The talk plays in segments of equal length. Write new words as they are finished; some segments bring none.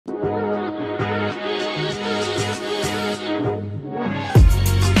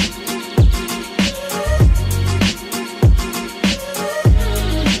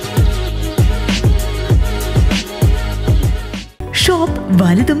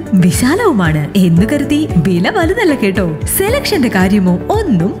വിശാലവുമാണ് എന്ന് കരുതി വില വലുതല്ല കേട്ടോ. സെലക്ഷന്റെ കാര്യമോ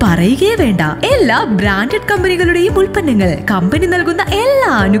ഒന്നും പറയുകയേ വേണ്ട. എല്ലാ ബ്രാൻഡഡ് കമ്പനികളുടെയും ഉൽപ്പന്നങ്ങൾ കമ്പനി നൽകുന്ന എല്ലാ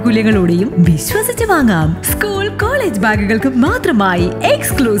ആനുകൂല്യങ്ങളോടെയും വിശ്വസിച്ച് വാങ്ങാം. സ്കൂൾ കോളേജ് ബാഗുകൾക്ക് മാത്രമായി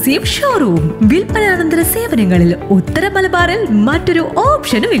എക്സ്ക്ലൂസീവ് ഷോറൂം. വിൽപ്പനാനന്തര സേവനങ്ങളിൽ ഉത്തര മലബാറിൽ മറ്റൊരു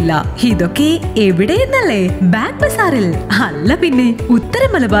ഓപ്ഷനും ഇല്ല. ഇതൊക്കെ എവിടെയെന്നല്ലേ? ബാഗ് ബസാറിൽ. അല്ല പിന്നെ, ഉത്തര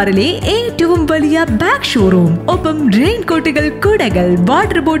മലബാറിലെ ഏറ്റവും വലിയ ബാഗ് ഷോറൂം. ഒപ്പം റെയിൻ കോട്ടുകൾ, കുടകൾ,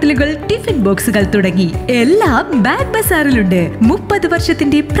 വാട്ടർ ബോട്ടിലുകൾ, ടിഫിൻ ബോക്സുകൾ തുടങ്ങി എല്ലാം ബാഗ് ബസാറിലുണ്ട്. 30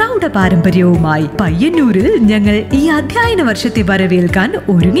 വർഷത്തിന്റെ പ്രൗഢ പാരമ്പര്യവുമായി പയ്യന്നൂരിൽ ഞങ്ങൾ ഈ അധ്യയന വർഷത്തെ വരവേൽക്കാൻ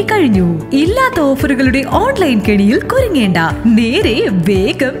ഒരുങ്ങിക്കഴിഞ്ഞു. ഇല്ലാത്ത ഓഫറുകളുടെ ഓൺലൈൻ കെണിയിൽ കുരുങ്ങേണ്ട. നേരെ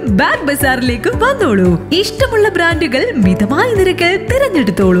വേഗം ബാഗ് ബസാറിലേക്ക് വന്നോളൂ. ഇഷ്ടമുള്ള ബ്രാൻഡുകൾ മിതമായ നിരക്കിൽ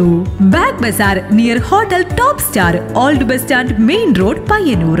തിരഞ്ഞെടുത്തോളൂ. Bag Bazar near hotel top star, old bus stand, main road,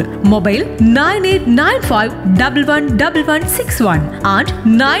 Payyanur. Mobile 9895111161 and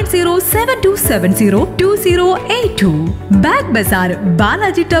 9072702082. Bag Bazar,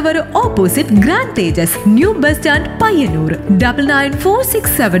 Balaji tower opposite grand Tejas, new bus stand, Payyanur.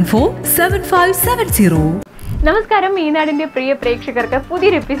 9946747570. നമസ്കാരം. ഈനാടിന്റെ പ്രിയ പ്രേക്ഷകർക്ക്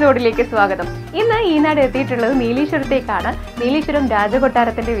പുതിയൊരു എപ്പിസോഡിലേക്ക് സ്വാഗതം. ഇന്ന് ഈനാട് എത്തിയിട്ടുള്ളത് നീലീശ്വരത്തേക്കാണ്. നീലീശ്വരം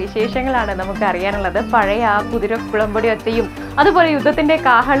രാജകൊട്ടാരത്തിന്റെ വിശേഷങ്ങളാണ് നമുക്ക് അറിയാനുള്ളത്. പഴയ ആ കുതിര കുളമ്പടി ഒച്ചയും അതുപോലെ യുദ്ധത്തിന്റെ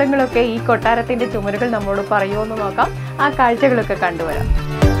കാഹളങ്ങളൊക്കെ ഈ കൊട്ടാരത്തിന്റെ ചുമരുകൾ നമ്മളോട് പറയുമെന്ന് നോക്കാം. ആ കാഴ്ചകളൊക്കെ കണ്ടുവരാം.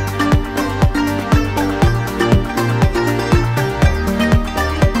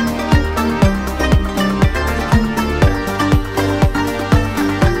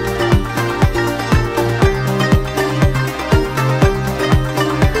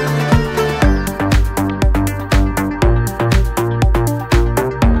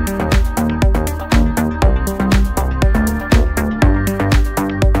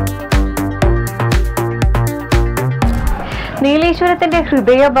 നീലേശ്വരത്തിന്റെ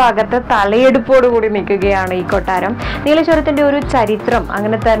ഹൃദയഭാഗത്ത് തലയെടുപ്പോടുകൂടി നിൽക്കുകയാണ് ഈ കൊട്ടാരം. നീലേശ്വരത്തിന്റെ ഒരു ചരിത്രം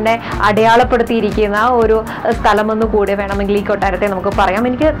അങ്ങനെ തന്നെ അടയാളപ്പെടുത്തിയിരിക്കുന്ന ഒരു സ്ഥലമെന്ന് കൂടി വേണമെങ്കിൽ ഈ കൊട്ടാരത്തെ നമുക്ക് പറയാം.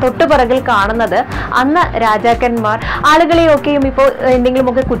 എനിക്ക് തൊട്ടുപിറകിൽ കാണുന്നത് അന്ന് രാജാക്കന്മാർ ആളുകളെയൊക്കെയും ഇപ്പോൾ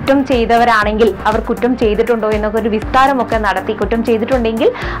എന്തെങ്കിലുമൊക്കെ കുറ്റം ചെയ്തവരാണെങ്കിൽ അവർ കുറ്റം ചെയ്തിട്ടുണ്ടോ എന്നൊക്കെ ഒരു വിസ്താരമൊക്കെ നടത്തി, കുറ്റം ചെയ്തിട്ടുണ്ടെങ്കിൽ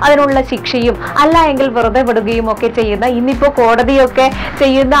അതിനുള്ള ശിക്ഷയും അല്ല എങ്കിൽ വെറുതെ വിടുകയും ഒക്കെ ചെയ്യുന്ന, ഇന്നിപ്പോൾ കോടതിയൊക്കെ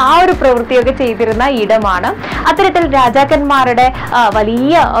ചെയ്യുന്ന ആ ഒരു പ്രവൃത്തിയൊക്കെ ചെയ്തിരുന്ന ഇടമാണ്. അത്തരത്തിൽ രാജാക്കന്മാരുടെ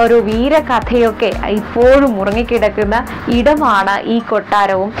വലിയ ഒരു വീരകഥയൊക്കെ ഇപ്പോഴും ഉറങ്ങിക്കിടക്കുന്ന ഇടമാണ് ഈ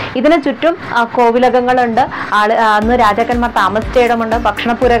കൊട്ടാരവും. ഇതിനു ചുറ്റും കോവിലകങ്ങളുണ്ട്, അന്ന് രാജാക്കന്മാർ താമസിച്ച ഇടമുണ്ട്,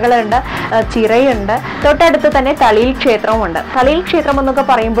 ഭക്ഷണപ്പുരകളുണ്ട്, ചിറയുണ്ട്. തൊട്ടടുത്ത് തന്നെ തളിയിൽ ക്ഷേത്രവുമുണ്ട്. തളിയിൽ ക്ഷേത്രം എന്നൊക്കെ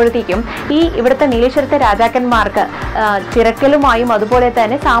പറയുമ്പോഴത്തേക്കും ഈ ഇവിടുത്തെ നീലേശ്വരത്തെ രാജാക്കന്മാർക്ക് ചിറക്കലുമായും അതുപോലെ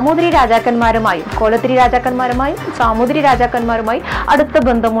തന്നെ സാമൂതിരി രാജാക്കന്മാരുമായും, കോലത്തിരി രാജാക്കന്മാരുമായും സാമൂതിരി രാജാക്കന്മാരുമായി അടുത്ത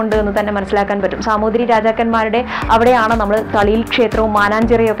ബന്ധമുണ്ട് എന്ന് തന്നെ മനസ്സിലാക്കാൻ പറ്റും. സാമൂതിരി രാജാക്കന്മാരുടെ അവിടെയാണ് നമ്മൾ തളിയിൽ ക്ഷേത്രവും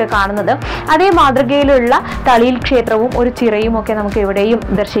മാനാഞ്ചിറയും ഒക്കെ കാണുന്നത്. അതേ മാതൃകയിലുള്ള തളിയിൽ ക്ഷേത്രവും ഒരു ചിറയും ഒക്കെ നമുക്ക് ഇവിടെയും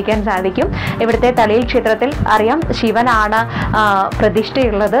ദർശിക്കാൻ സാധിക്കും. ഇവിടുത്തെ തളിയിൽ ക്ഷേത്രത്തിൽ അറിയാം ശിവനാണ്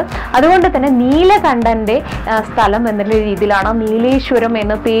പ്രതിഷ്ഠയുള്ളത്. അതുകൊണ്ട് തന്നെ നീലകണ്ഠന്റെ സ്ഥലം എന്നുള്ള രീതിയിലാണ് നീലേശ്വരം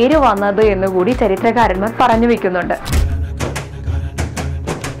എന്ന പേര് വന്നത് എന്നുകൂടി ചരിത്രകാരന്മാർ പറഞ്ഞു വെക്കുന്നുണ്ട്.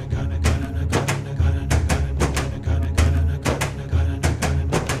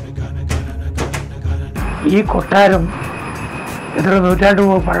 ഈ കൊട്ടാരം എത്ര നൂറ്റാണ്ട്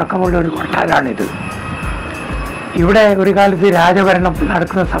പഴക്കമുള്ള ഒരു കൊട്ടാരമാണിത്. ഇവിടെ ഒരു കാലത്ത് രാജഭരണം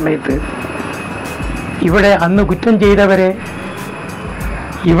നടക്കുന്ന സമയത്ത് ഇവിടെ അന്ന് കുറ്റം ചെയ്തവരെ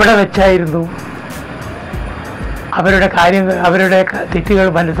ഇവിടെ വെച്ചായിരുന്നു അവരുടെ കാര്യങ്ങൾ, അവരുടെ തെറ്റുകൾ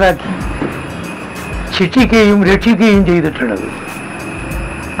മനസ്സിലാക്കി ശിക്ഷിക്കുകയും രക്ഷിക്കുകയും ചെയ്തിട്ടുള്ളത്.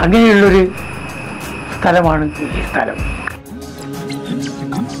 അങ്ങനെയുള്ളൊരു സ്ഥലമാണ് ഈ സ്ഥലം.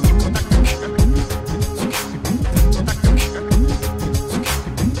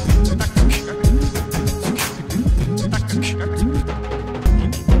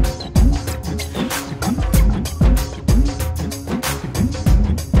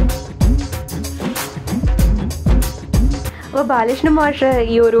 അപ്പോൾ ബാലകൃഷ്ണൻ മാഷ്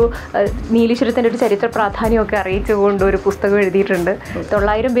ഈ ഒരു നീലേശ്വരത്തിൻ്റെ ഒരു ചരിത്ര പ്രാധാന്യമൊക്കെ അറിയിച്ചുകൊണ്ട് ഒരു പുസ്തകം എഴുതിയിട്ടുണ്ട്.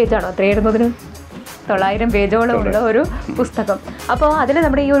 900 പേജാണോ അത്ര എഴുതുന്നതിന്? 900 പേജോളം ഉള്ള ഒരു പുസ്തകം. അപ്പോൾ അതിൽ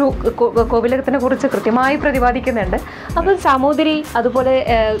നമ്മുടെ ഈ ഒരു കോവിലകത്തിനെ കുറിച്ച് കൃത്യമായി പ്രതിപാദിക്കുന്നുണ്ട്. അപ്പോൾ സാമൂതിരി അതുപോലെ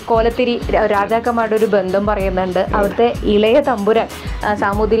കോലത്തിരി രാജാക്കന്മാരുടെ ഒരു ബന്ധം പറയുന്നുണ്ട്. അവിടുത്തെ ഇളയ തമ്പുരാൻ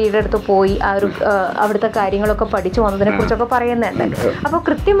സാമൂതിരിയുടെ അടുത്ത് പോയി ആ ഒരു അവിടുത്തെ കാര്യങ്ങളൊക്കെ പഠിച്ചു വന്നതിനെ കുറിച്ചൊക്കെ പറയുന്നുണ്ട്. അപ്പോൾ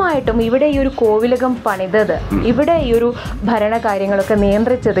കൃത്യമായിട്ടും ഇവിടെ ഈ ഒരു കോവിലകം പണിതത്, ഇവിടെ ഈ ഒരു ഭരണകാര്യങ്ങളൊക്കെ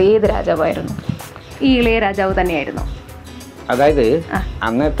നിയന്ത്രിച്ചത് ഏത് രാജാവായിരുന്നു? ഈ ഇളയ രാജാവ് തന്നെയായിരുന്നു. അതായത്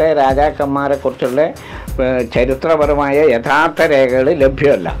അന്നത്തെ രാജാക്കന്മാരെ കുറിച്ചുള്ള ചരിത്രപരമായ യഥാർത്ഥ രേഖകൾ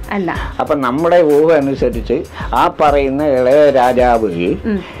ലഭ്യമല്ല. അപ്പം നമ്മുടെ ഊഹ അനുസരിച്ച് ആ പറയുന്ന ഇളയ രാജാവ്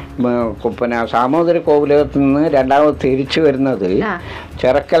പിന്നെ സാമൂതിരി കോവിലകത്ത് നിന്ന് രണ്ടാമത് തിരിച്ചു വരുന്നത്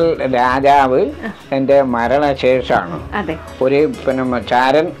ചിറക്കൽ രാജാവ് എൻ്റെ മരണശേഷമാണ്. ഒരു പിന്നെ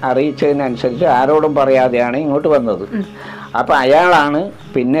ചാരൻ അറിയിച്ചതിനനുസരിച്ച് ആരോടും പറയാതെയാണ് ഇങ്ങോട്ട് വന്നത്. അപ്പം അയാളാണ്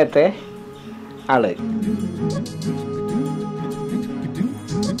പിന്നത്തെ ആള്.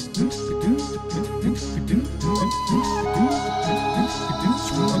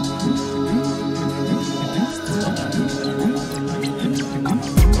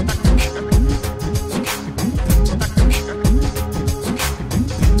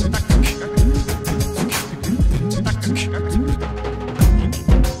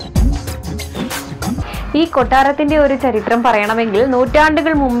 ഈ കൊട്ടാരത്തിന്റെ ഒരു ചരിത്രം പറയണമെങ്കിൽ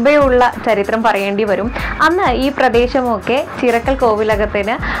നൂറ്റാണ്ടുകൾ മുമ്പേ ഉള്ള ചരിത്രം പറയേണ്ടി വരും. അന്ന് ഈ പ്രദേശമൊക്കെ ചിറക്കൽ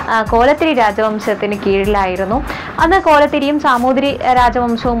കോവിലകത്തിന് കോലത്തിരി രാജവംശത്തിന് കീഴിലായിരുന്നു. അന്ന് കോലത്തിരിയും സാമൂതിരി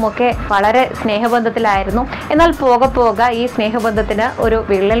രാജവംശവും ഒക്കെ വളരെ സ്നേഹബന്ധത്തിലായിരുന്നു. എന്നാൽ പോകെ ഈ സ്നേഹബന്ധത്തിന് ഒരു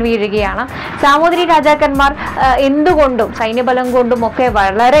വിള്ളൽ വീഴുകയാണ്. സാമൂതിരി രാജാക്കന്മാർ എന്തുകൊണ്ടും സൈന്യബലം കൊണ്ടും ഒക്കെ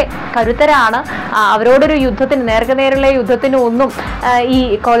വളരെ കരുത്തരാണ്. അവരോടൊരു യുദ്ധത്തിന് നേർക്കുനേരുള്ള യുദ്ധത്തിന് ഒന്നും ഈ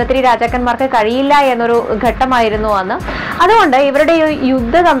കോലത്തിരി രാജാക്കന്മാർക്ക് കഴിയില്ല എന്നൊരു ഘട്ടമായിരുന്നു അന്ന്. അതുകൊണ്ട് ഇവരുടെ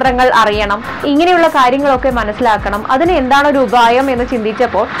യുദ്ധതന്ത്രങ്ങൾ അറിയണം, ഇങ്ങനെയുള്ള കാര്യങ്ങളൊക്കെ മനസ്സിലാക്കണം. അതിന് എന്താണ് ഒരു ഉപായം എന്ന്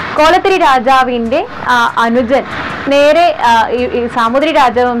ചിന്തിച്ചപ്പോൾ കോലത്തിരി രാജാവിന്റെ അനുജൻ നേരെ സാമൂതിരി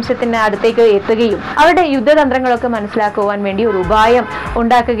രാജവംശത്തിന് അടുത്തേക്ക് എത്തുകയും അവരുടെ യുദ്ധതന്ത്രങ്ങളൊക്കെ മനസ്സിലാക്കുവാൻ വേണ്ടി ഒരു ഉപായം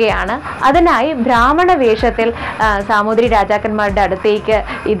ഉണ്ടാക്കുകയാണ്. അതിനായി ബ്രാഹ്മണ വേഷത്തിൽ സാമൂതിരി രാജാക്കന്മാരുടെ അടുത്തേക്ക്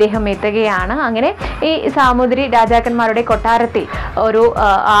ഇദ്ദേഹം എത്തുകയാണ്. അങ്ങനെ ഈ സാമൂതിരി രാജാക്കന്മാരുടെ കൊട്ടാരത്തിൽ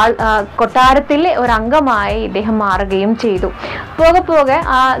കൊട്ടാരത്തിലെ ഒരു അംഗമായി ഇദ്ദേഹം മാറുകയും ചെയ്തു. പോകെ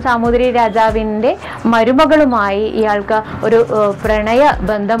ആ സാമൂതിരി രാജാവിൻ്റെ മരുമകളുമായി ഇയാൾക്ക് ഒരു പ്രണയ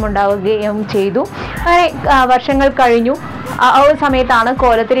ബന്ധമുണ്ടാവുകയും ചെയ്തു. അങ്ങനെ വർഷങ്ങൾ കഴിഞ്ഞു. ആ ഒരു സമയത്താണ്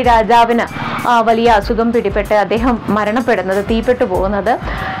കോലത്തിരി രാജാവിന് വലിയ അസുഖം പിടിപെട്ട് അദ്ദേഹം മരണപ്പെടുന്നത്, തീപ്പെട്ടു പോകുന്നത്.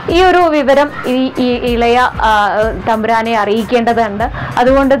 ഈ ഒരു വിവരം ഈ ഇളയ തമ്പുരാനെ അറിയിക്കേണ്ടതുണ്ട്.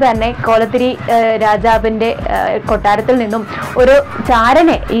 അതുകൊണ്ട് തന്നെ കോലത്തിരി രാജാവിൻ്റെ കൊട്ടാരത്തിൽ നിന്നും ഒരു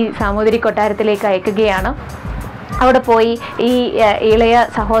ചാരനെ ഈ സാമൂതിരി കൊട്ടാരത്തിലേക്ക് അയക്കുകയാണ്. അവിടെ പോയി ഈ ഇളയ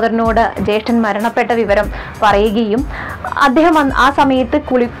സഹോദരനോട് ജ്യേഷ്ഠൻ മരണപ്പെട്ട വിവരം പറയുകയും അദ്ദേഹം ആ സമയത്ത്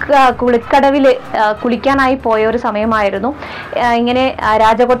കുളിക്കടവിൽ കുളിക്കാനായി പോയ ഒരു സമയമായിരുന്നു. ഇങ്ങനെ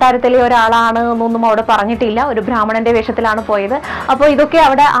രാജകൊട്ടാരത്തിലെ ഒരാളാണ് എന്നൊന്നും അവിടെ പറഞ്ഞിട്ടില്ല, ഒരു ബ്രാഹ്മണന്റെ വേഷത്തിലാണ് പോയത്. അപ്പോൾ ഇതൊക്കെ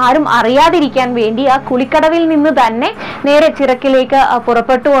അവിടെ ആരും അറിയാതിരിക്കാൻ വേണ്ടി ആ കുളിക്കടവിൽ നിന്ന് തന്നെ നേരെ ചിറക്കിലേക്ക്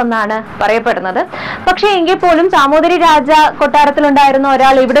പുറപ്പെട്ടു എന്നാണ് പറയപ്പെടുന്നത്. പക്ഷേ എങ്കിൽ പോലും സാമൂതിരി രാജ കൊട്ടാരത്തിലുണ്ടായിരുന്ന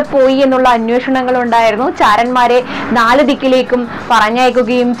ഒരാൾ ഇവിടെ പോയി എന്നുള്ള അന്വേഷണങ്ങൾ ഉണ്ടായിരുന്നു. ചാരന്മാരെ 4 ദിക്കിലേക്കും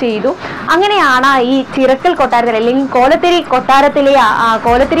പറഞ്ഞയക്കുകയും ചെയ്തു. അങ്ങനെയാണ് ഈ ചിറക്കൽ കൊട്ടാരത്തിൽ അല്ലെങ്കിൽ കോലത്തിരി കൊട്ടാരത്തിലെ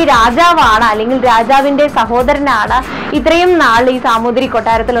കോലത്തിരി രാജാവാണ് അല്ലെങ്കിൽ രാജാവിന്റെ സഹോദരനാണ് ഇത്രയും നാൾ ഈ സാമൂതിരി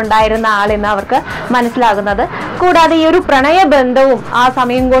കൊട്ടാരത്തിൽ ഉണ്ടായിരുന്ന ആളെന്ന് അവർക്ക് മനസ്സിലാകുന്നത്. കൂടാതെ ഈ ഒരു പ്രണയബന്ധവും ആ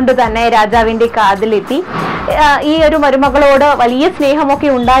സമയം കൊണ്ട് തന്നെ രാജാവിന്റെ കാതിലെത്തി. ഈ ഒരു മരുമകളോട് വലിയ സ്നേഹമൊക്കെ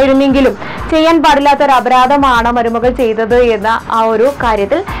ഉണ്ടായിരുന്നെങ്കിലും ചെയ്യാൻ പാടില്ലാത്ത ഒരു അപരാധമാണ് മരുമകൾ ചെയ്തത് എന്ന ആ ഒരു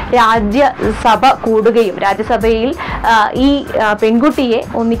കാര്യത്തിൽ രാജ്യസഭ കൂടുകയും രാജ്യസഭയിൽ ഈ പെൺകുട്ടിയെ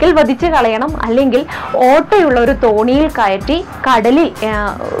ഒന്നിക്കൽ വധിച്ച് കളയണം, അല്ലെങ്കിൽ ഓട്ടയുള്ള ഒരു തോണിയിൽ കയറ്റി കടലിൽ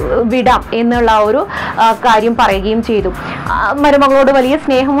വിടാം എന്നുള്ള ഒരു കാര്യം പറയുകയും ചെയ്തു. മരുമകളോട് വലിയ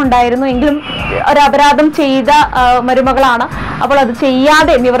സ്നേഹമുണ്ടായിരുന്നു എങ്കിലും ഒരു അപരാധം ചെയ്ത മരുമകളാണ്. അപ്പോൾ അത്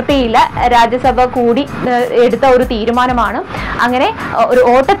ചെയ്യാതെ നിവൃത്തിയില്ല. രാജ്യസഭ കൂടി എടുത്ത ഒരു തീരുമാനമാണ്. അങ്ങനെ ഒരു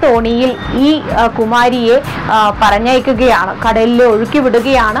ഓട്ടത്തോണിയിൽ ഈ കുമാരിയെ പറഞ്ഞയക്കുകയാണ്, കടലിൽ ഒഴുക്കി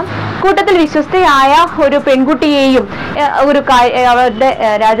വിടുകയാണ്. കൂട്ടത്തിൽ വിശ്വസ്തയായ ഒരു പെൺകുട്ടിയെയും അവരുടെ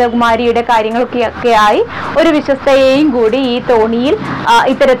രാജകുമാരിയുടെ കാര്യങ്ങളൊക്കെ ആയി ഒരു വിശ്വസ്തയെയും കൂടി ഈ തോണിയിൽ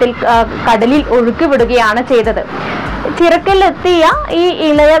ഇത്തരത്തിൽ കടലിൽ ഒഴുക്കി വിടുകയാണ് ചെയ്തത്. ചിറക്കലെത്തിയ ഈ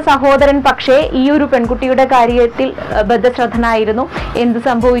ഇളയ സഹോദരൻ പക്ഷേ ഈ ഒരു പെൺകുട്ടിയുടെ കാര്യത്തിൽ ബദ്ധശ്രദ്ധനായിരുന്നു. എന്ത്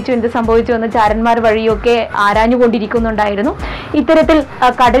സംഭവിച്ചു എന്ന് ചാരന്മാർ വഴിയൊക്കെ ആരാഞ്ഞുകൊണ്ടിരിക്കുന്നുണ്ടായിരുന്നു. ഇത്തരത്തിൽ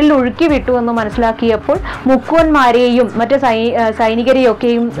കടലിൽ ഒഴുക്കി വിട്ടു എന്ന് മനസ്സിലാക്കിയപ്പോൾ മുക്കുവന്മാരെയും മറ്റ്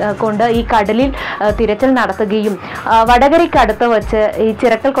സൈനികരെയൊക്കെയും കൊണ്ട് ഈ കടലിൽ തിരച്ചിൽ നടത്തുകയും വടകരയ്ക്കടുത്ത് വെച്ച് ഈ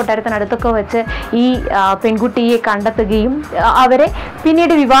ചിറക്കൽ കൊട്ടാരത്തിനടുത്തൊക്കെ വെച്ച് ഈ പെൺകുട്ടിയെ കണ്ടെത്തുകയും അവരെ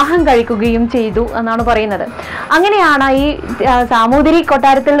പിന്നീട് വിവാഹം കഴിക്കുകയും ചെയ്തു എന്നാണ് പറയുന്നത്. അങ്ങനെയാണ് ഈ സാമൂതിരി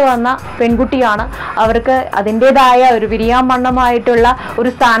കൊട്ടാരത്തിൽ വന്ന പെൺകുട്ടിയാണ്. അവർക്ക് അതിൻ്റെതായ ഒരു വിരിയാമണ്ണമായിട്ടുള്ള ഒരു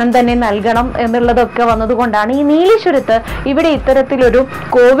സ്ഥാനം തന്നെ നൽകണം എന്നുള്ളതൊക്കെ വന്നത് എന്നതുകൊണ്ടാണ് ഈ നീലേശ്വരത്ത് ഇവിടെ ഇത്തരത്തിലൊരു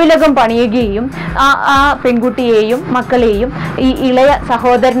കോവിലകം പണിയുകയും ആ പെൺകുട്ടിയെയും മക്കളെയും ഈ ഇളയ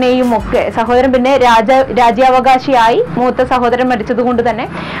സഹോദരനെയും ഒക്കെ, സഹോദരൻ പിന്നെ രാജ്യാവകാശിയായി, മൂത്ത സഹോദരൻ മരിച്ചതുകൊണ്ട് തന്നെ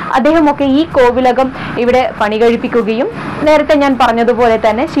അദ്ദേഹമൊക്കെ ഈ കോവിലകം ഇവിടെ പണി കഴിപ്പിക്കുകയും നേരത്തെ ഞാൻ പറഞ്ഞതുപോലെ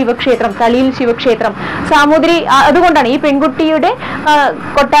തന്നെ ശിവക്ഷേത്രം, കലിയിൽ ശിവക്ഷേത്രം, സാമൂതിരി, അതുകൊണ്ടാണ് ഈ പെൺകുട്ടിയുടെ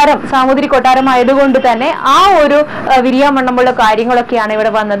കൊട്ടാരം സാമൂതിരി കൊട്ടാരം ആയതുകൊണ്ട് തന്നെ ആ ഒരു വിരിയാമണ്ണമുള്ള കാര്യങ്ങളൊക്കെയാണ്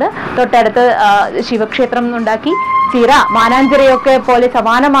ഇവിടെ വന്നത്. തൊട്ടടുത്ത് ശിവക്ഷേത്രം ഉണ്ടാക്കി, ചിറ, മാനാഞ്ചിറയൊക്കെ പോലെ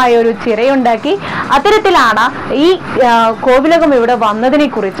സമാനമായ ഒരു ചിറയുണ്ടാക്കി. അത്തരത്തിലാണ് ഈ കോവിലകം ഇവിടെ വന്നതിനെ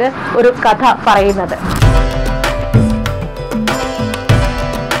കുറിച്ച് ഒരു കഥ പറയുന്നത്.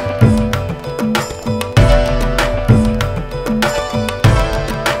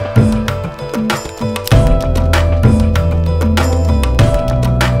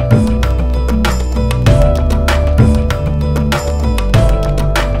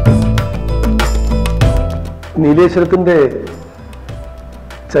 നീലേശ്വരത്തിൻ്റെ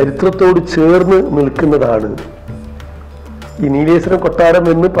ചരിത്രത്തോട് ചേർന്ന് നിൽക്കുന്നതാണ് ഈ നീലേശ്വരം കൊട്ടാരം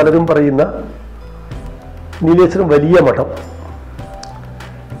എന്ന് പലരും പറയുന്ന നീലേശ്വരം വലിയ മഠം.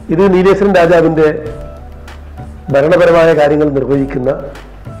 ഇത് നീലേശ്വരം രാജാവിൻ്റെ ഭരണപരമായ കാര്യങ്ങൾ നിർവഹിക്കുന്ന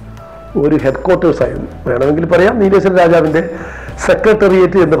ഒരു ഹെഡ്ക്വാർട്ടേഴ്സ് ആയിരുന്നു. വേണമെങ്കിൽ പറയാം നീലേശ്വരം രാജാവിൻ്റെ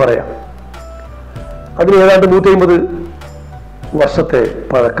സെക്രട്ടേറിയറ്റ് എന്ന് പറയാം. അതിന് ഏതാണ്ട് 150 വർഷത്തെ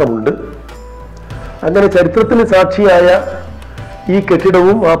പഴക്കമുണ്ട്. അങ്ങനെ ചരിത്രത്തിന് സാക്ഷിയായ ഈ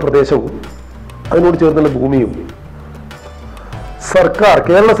കെട്ടിടവും ആ പ്രദേശവും അതിനോട് ചേർന്നുള്ള ഭൂമിയും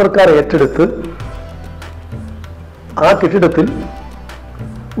കേരള സർക്കാർ ഏറ്റെടുത്ത് ആ കെട്ടിടത്തിൽ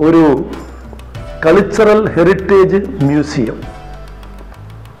ഒരു കൾച്ചറൽ ഹെറിറ്റേജ് മ്യൂസിയം,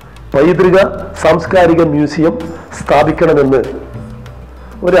 പൈതൃക സാംസ്കാരിക മ്യൂസിയം സ്ഥാപിക്കണമെന്ന്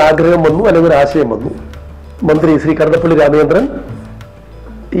ഒരു ആഗ്രഹം വന്നു, അല്ലെങ്കിൽ ഒരു ആശയം വന്നു. മന്ത്രി ശ്രീ കടന്നപ്പള്ളി രാമചന്ദ്രൻ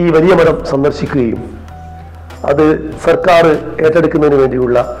ഈ വലിയ മഠം സന്ദർശിക്കുകയും അത് സർക്കാർ ഏറ്റെടുക്കുന്നതിന്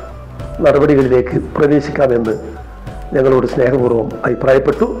വേണ്ടിയുള്ള നടപടികളിലേക്ക് പ്രവേശിക്കാമെന്ന് ഞങ്ങളോട് സ്നേഹപൂർവ്വം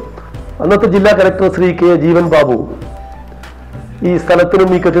അഭിപ്രായപ്പെട്ടു. അന്നത്തെ ജില്ലാ കലക്ടർ ശ്രീ കെ ജീവൻ ബാബു ഈ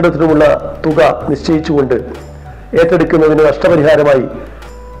സ്ഥലത്തിനും ഈ കെട്ടിടത്തിനുമുള്ള തുക നിശ്ചയിച്ചുകൊണ്ട് ഏറ്റെടുക്കുന്നതിന് നഷ്ടപരിഹാരമായി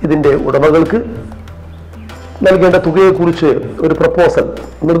ഇതിൻ്റെ ഉടമകൾക്ക് നൽകേണ്ട തുകയെക്കുറിച്ച് ഒരു പ്രപ്പോസൽ,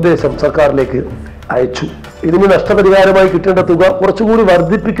 നിർദ്ദേശം സർക്കാരിലേക്ക് അയച്ചു. ഇതിന് നഷ്ടപരിഹാരമായി കിട്ടേണ്ട തുക കുറച്ചുകൂടി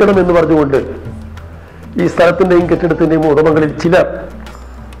വർദ്ധിപ്പിക്കണം എന്ന് പറഞ്ഞുകൊണ്ട് ഈ സ്ഥലത്തിൻ്റെയും കെട്ടിടത്തിൻ്റെയും ഉടമകളിൽ ചിലർ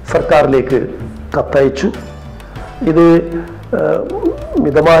സർക്കാരിലേക്ക് കത്തയച്ചു. ഇത്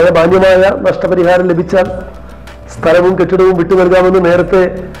മാന്യമായ നഷ്ടപരിഹാരം ലഭിച്ചാൽ സ്ഥലവും കെട്ടിടവും വിട്ടു നൽകാമെന്ന് നേരത്തെ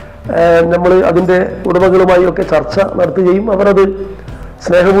നമ്മൾ അതിൻ്റെ ഉടമകളുമായി ഒക്കെ ചർച്ച നടത്തുകയും അവരത്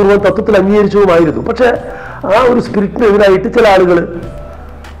സ്നേഹപൂർവ്വം തത്വത്തിൽ അംഗീകരിച്ചതുമായിരുന്നു. പക്ഷേ ആ ഒരു സ്പിരിറ്റിനെതിരായിട്ട് ചില ആളുകൾ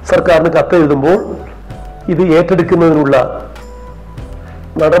സർക്കാരിന് കത്തെഴുതുമ്പോൾ ഇത് ഏറ്റെടുക്കുന്നതിനുള്ള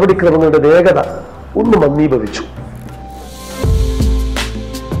നടപടിക്രമങ്ങളുടെ വേഗത ഒന്ന് മന്ദീഭവിച്ചു.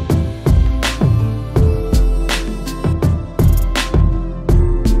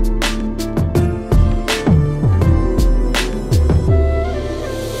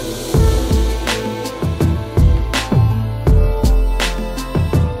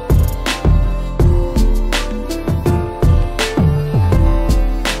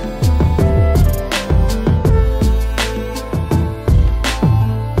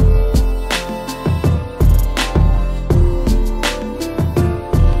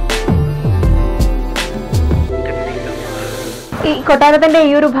 ഈ കൊട്ടാരത്തിന്റെ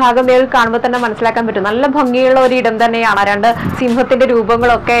ഈ ഒരു ഭാഗം കാണുമ്പോൾ തന്നെ മനസ്സിലാക്കാൻ പറ്റും, നല്ല ഭംഗിയുള്ള ഒരു ഇടം തന്നെയാണ്. 2 സിംഹത്തിന്റെ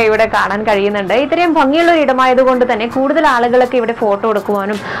രൂപങ്ങളൊക്കെ ഇവിടെ കാണാൻ കഴിയുന്നുണ്ട്. ഇത്രയും ഭംഗിയുള്ള ഒരു ഇടമായതുകൊണ്ട് തന്നെ കൂടുതൽ ആളുകളൊക്കെ ഇവിടെ ഫോട്ടോ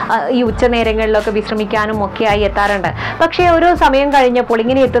എടുക്കുവാനും ഈ ഉച്ചനേരങ്ങളിലൊക്കെ വിശ്രമിക്കാനും ഒക്കെയായി എത്താറുണ്ട്. പക്ഷേ ഒരു സമയം കഴിഞ്ഞപ്പോൾ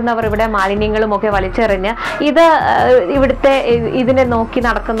ഇങ്ങനെ എത്തുന്നവർ ഇവിടെ മാലിന്യങ്ങളും ഒക്കെ വലിച്ചെറിഞ്ഞ് ഇതിനെ നോക്കി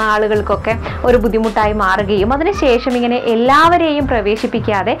നടക്കുന്ന ആളുകൾക്കൊക്കെ ഒരു ബുദ്ധിമുട്ടായി മാറുകയും അതിനുശേഷം ഇങ്ങനെ എല്ലാവരെയും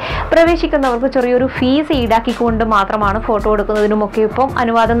പ്രവേശിപ്പിക്കാതെ പ്രവേശിക്കുന്നവർക്ക് ചെറിയൊരു ഫീസ് ഈടാക്കിക്കൊണ്ട് മാത്രമാണ് ഫോട്ടോ എടുക്കുന്നതിനുമൊക്കെ ഇപ്പം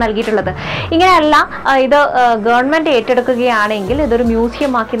അനുവാദം നൽകിയിട്ടുള്ളത്. ഇങ്ങനെയല്ല, ഇത് ഗവൺമെന്റ് ഏറ്റെടുക്കുകയാണെങ്കിൽ ഇതൊരു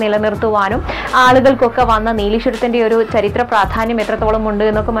മ്യൂസിയം ആക്കി നിലനിർത്തുവാനും ആളുകൾക്കൊക്കെ വന്ന നീലേശ്വരത്തിന്റെ ഒരു ചരിത്ര പ്രാധാന്യം എത്രത്തോളം ഉണ്ട്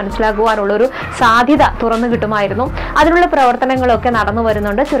എന്നൊക്കെ മനസ്സിലാക്കുവാനുള്ള ഒരു സാധ്യത തുറന്നു കിട്ടുമായിരുന്നു. അതിനുള്ള പ്രവർത്തനങ്ങളൊക്കെ നടന്നു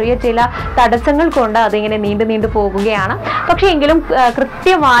വരുന്നുണ്ട്. ചെറിയ ചില തടസ്സങ്ങൾ കൊണ്ട് അതിങ്ങനെ നീണ്ടു പോകുകയാണ്. പക്ഷേ എങ്കിലും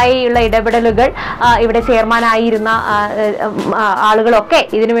കൃത്യമായുള്ള ഇടപെടലുകൾ ഇവിടെ ചെയർമാനായിരുന്ന ആളുകളൊക്കെ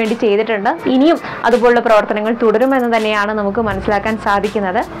ഇതിനു വേണ്ടി ചെയ്തിട്ടുണ്ട്. ഇനിയും അതുപോലുള്ള പ്രവർത്തനങ്ങൾ തുടരുമെന്ന് തന്നെയാണ് നമുക്ക് മനസ്സിലാക്കാൻ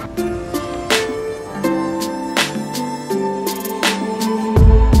സാധിക്കുന്നത്.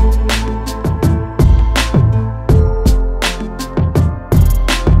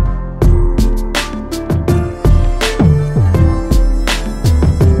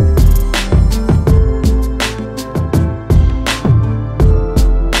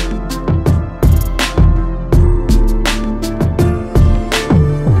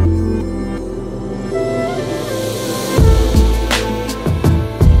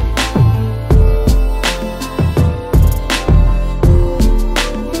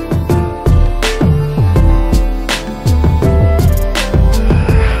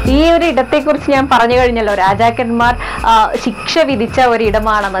 ഇടത്തെക്കുറിച്ച് ഞാൻ പറഞ്ഞു കഴിഞ്ഞല്ലോ, രാജാക്കന്മാർ ശിക്ഷ വിധിച്ച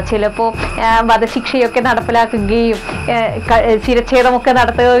ഒരിടമാണെന്ന്. ചിലപ്പോൾ വധശിക്ഷയൊക്കെ നടപ്പിലാക്കുകയും ശിരച്ഛേദമൊക്കെ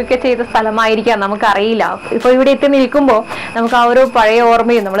നടത്തുകയൊക്കെ ചെയ്ത സ്ഥലമായിരിക്കാം, നമുക്കറിയില്ല. ഇപ്പോൾ ഇവിടെ എത്തി നിൽക്കുമ്പോൾ നമുക്ക് ആ ഒരു പഴയ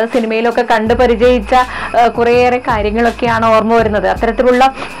ഓർമ്മയും നമ്മൾ സിനിമയിലൊക്കെ കണ്ടു പരിചയിച്ച കുറേയേറെ കാര്യങ്ങളൊക്കെയാണ് ഓർമ്മ വരുന്നത്. അത്തരത്തിലുള്ള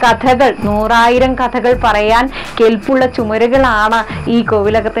കഥകൾ, 100,000 കഥകൾ പറയാൻ കെൽപ്പുള്ള ചുമരുകളാണ് ഈ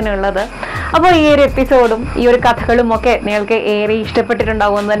കോവിലകത്തിനുള്ളത്. അപ്പോൾ ഈ ഒരു എപ്പിസോഡും ഈ ഒരു കഥകളും ഒക്കെ നിങ്ങൾക്ക് ഏറെ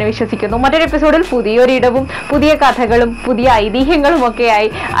ഇഷ്ടപ്പെട്ടിട്ടുണ്ടാവുമെന്ന് തന്നെ വിശ്വസിക്കുന്നു. മറ്റൊരു എപ്പിസോഡിൽ പുതിയൊരിടവും പുതിയ കഥകളും പുതിയ ഐതിഹ്യങ്ങളും ഒക്കെയായി,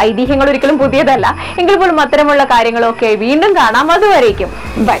 ഐതിഹ്യങ്ങൾ ഒരിക്കലും പുതിയതല്ല എങ്കിൽ പോലും അത്തരമുള്ള കാര്യങ്ങളൊക്കെ വീണ്ടും കാണാം. അതുവരേക്കും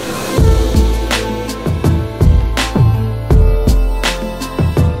ബൈ.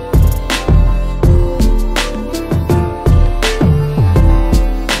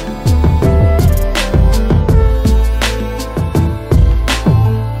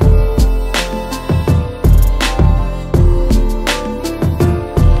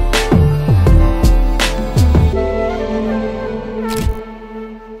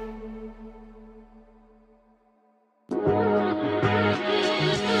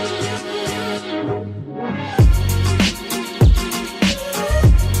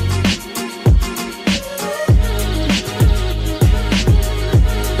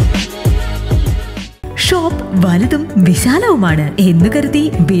 ഷോപ്പ് വലുതും വിശാലവുമാണ് എന്ന് കരുതി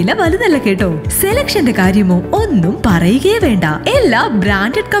വില വലുതല്ല കേട്ടോ. സെലക്ഷന്റെ കാര്യമോ ഒന്നും പറയുകയേ വേണ്ട. എല്ലാ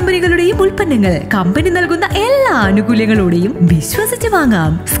ബ്രാൻഡഡ് കമ്പനികളുടെയും ഉൽപ്പന്നങ്ങൾ കമ്പനി നൽകുന്ന എല്ലാ ആനുകൂല്യങ്ങളോടെയും വിശ്വസിച്ച്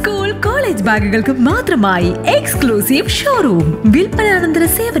വാങ്ങാം. സ്കൂൾ കോളേജ് ബാഗുകൾക്ക് മാത്രമായി എക്സ്ക്ലൂസീവ് ഷോറൂം. വിൽപ്പനാനന്തര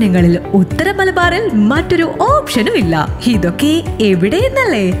സേവനങ്ങളിൽ ഉത്തര മലബാറിൽ മറ്റൊരു ഓപ്ഷനും ഇല്ല. ഇതൊക്കെ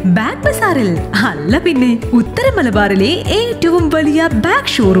എവിടെയെന്നല്ലേ? ബാഗ് ബസാറിൽ. അല്ല പിന്നെ, ഉത്തര മലബാറിലെ ഏറ്റവും വലിയ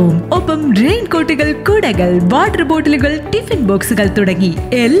ബാഗ് ഷോറൂം. ഒപ്പം റെയിൻ കോട്ടുകൾ, കുടകൾ, വാട്ടർ ബോട്ടിലുകൾ, ടിഫിൻ ബോക്സുകൾ തുടങ്ങി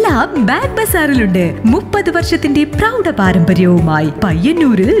എല്ലാം ബാഗ് ബസാറിലുണ്ട്. 30 വർഷത്തിന്റെ പ്രൗഢ പാരമ്പര്യവുമായി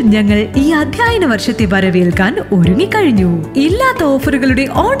പയ്യന്നൂരിൽ ഞങ്ങൾ ഈ അധ്യയന വർഷത്തെ വരവേൽക്കാൻ ഒരുങ്ങിക്കഴിഞ്ഞു. ഇല്ലാത്ത ഓഫറുകളുടെ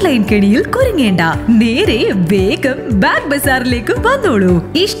ഓൺലൈൻ കെണിയിൽ കുരുങ്ങേണ്ട. നേരെ വേഗം ബാഗ് ബസാറിലേക്ക് വന്നോളൂ.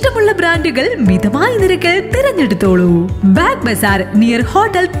 ഇഷ്ടമുള്ള ബ്രാൻഡുകൾ മിതമായ നിരക്കിൽ തിരഞ്ഞെടുത്തോളൂ. Bag Bazar near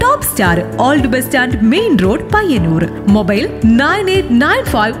hotel top star, old bus stand, main road, Payyanur. Mobile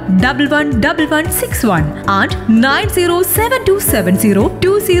 9895111161 and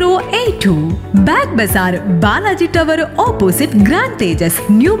 9072702082. Bag Bazaar, Balaji Tower opposite Grand Tejas,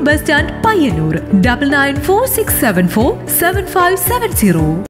 New Bus Stand, Payyanur. 9946747570.